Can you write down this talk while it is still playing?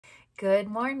Good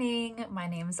morning. My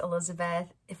name is Elizabeth.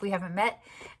 If we haven't met,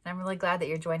 and I'm really glad that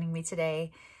you're joining me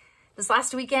today. This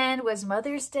last weekend was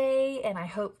Mother's Day, and I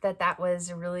hope that that was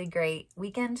a really great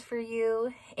weekend for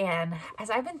you. And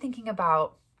as I've been thinking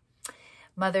about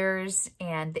mothers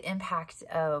and the impact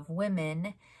of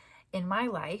women in my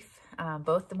life,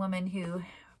 both the women who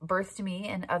birthed me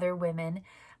and other women,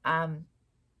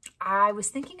 I was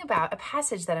thinking about a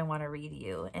passage that I want to read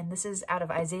you, and this is out of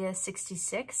Isaiah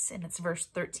 66, and it's verse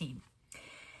 13.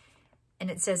 And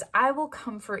it says, "I will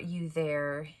comfort you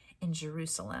there in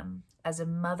Jerusalem as a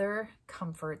mother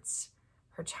comforts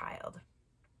her child."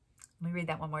 Let me read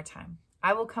that one more time.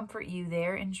 "I will comfort you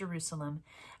there in Jerusalem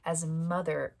as a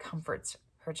mother comforts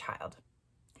her child."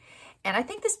 And I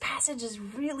think this passage is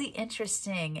really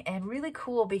interesting and really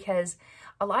cool because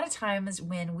a lot of times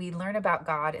when we learn about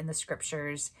God in the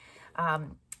scriptures,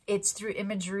 it's through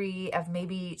imagery of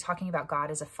maybe talking about God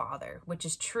as a father, which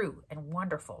is true and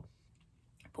wonderful.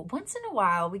 But once in a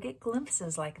while, we get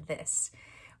glimpses like this,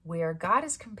 where God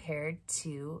is compared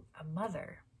to a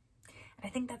mother. And I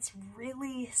think that's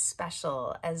really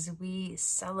special as we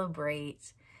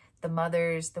celebrate the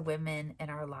mothers, the women in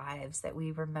our lives, that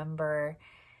we remember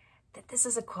that this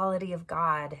is a quality of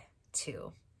God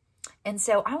too. And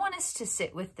so I want us to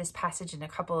sit with this passage in a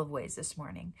couple of ways this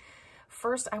morning.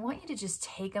 First, I want you to just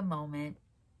take a moment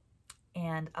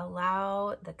and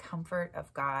allow the comfort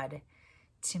of God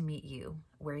to meet you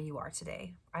where you are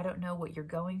today. I don't know what you're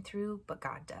going through, but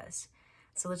God does.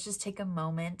 So let's just take a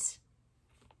moment,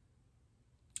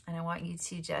 and I want you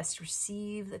to just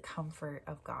receive the comfort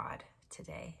of God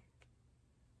today.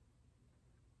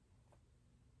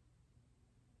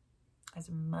 As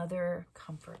a mother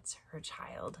comforts her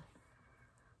child,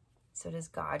 so does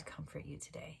God comfort you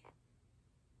today.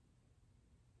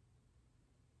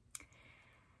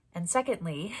 And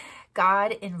secondly,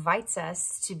 God invites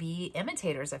us to be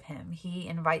imitators of him. He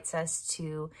invites us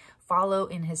to follow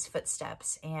in his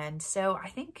footsteps. And so I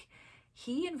think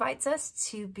he invites us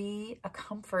to be a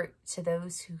comfort to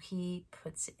those who he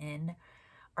puts in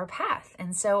our path.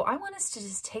 And so I want us to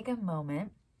just take a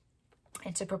moment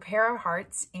and to prepare our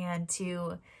hearts and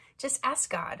to just ask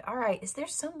God, all right, is there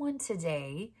someone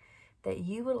today that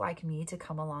you would like me to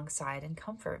come alongside and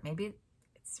comfort? Maybe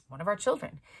it's one of our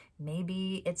children.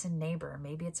 Maybe it's a neighbor.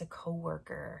 Maybe it's a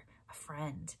coworker, a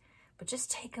friend. But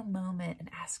just take a moment and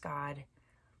ask God,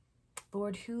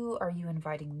 Lord, who are you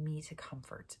inviting me to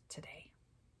comfort today?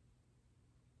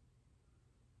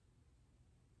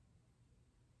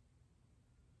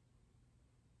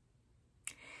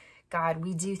 God,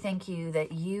 we do thank you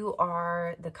that you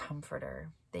are the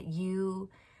comforter, that you,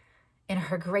 in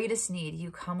our greatest need,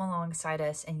 you come alongside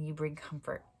us and you bring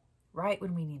comfort right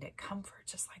when we need it. Comfort,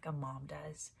 just like a mom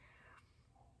does.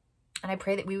 And I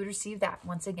pray that we would receive that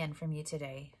once again from you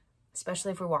today,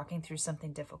 especially if we're walking through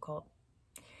something difficult.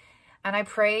 And I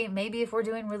pray maybe if we're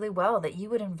doing really well, that you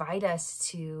would invite us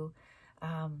to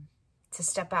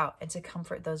step out and to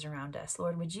comfort those around us.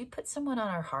 Lord, would you put someone on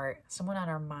our heart, someone on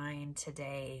our mind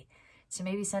today to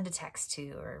maybe send a text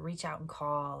to, or reach out and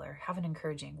call, or have an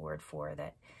encouraging word for,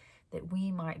 that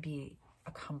we might be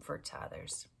a comfort to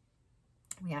others.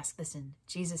 We ask this in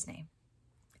Jesus' name.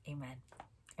 Amen.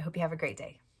 I hope you have a great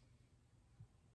day.